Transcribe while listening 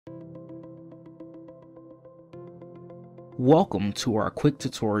Welcome to our quick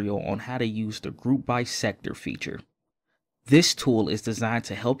tutorial on how to use the Group by Sector feature. This tool is designed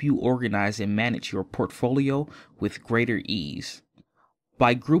to help you organize and manage your portfolio with greater ease.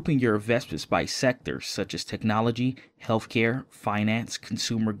 By grouping your investments by sectors such as technology, healthcare, finance,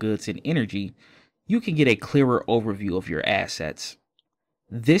 consumer goods, and energy, you can get a clearer overview of your assets.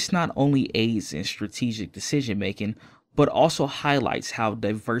 This not only aids in strategic decision making, but also highlights how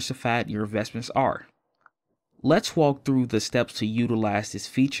diversified your investments are. Let's walk through the steps to utilize this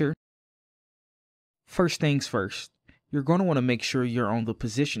feature. First things first, you're going to want to make sure you're on the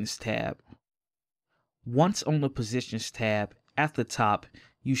Positions tab. Once on the Positions tab, at the top,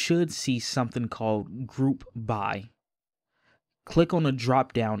 you should see something called Group By. Click on the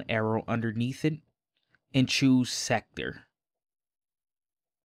drop-down arrow underneath it and choose Sector.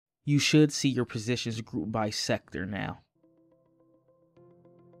 You should see your positions grouped by sector now.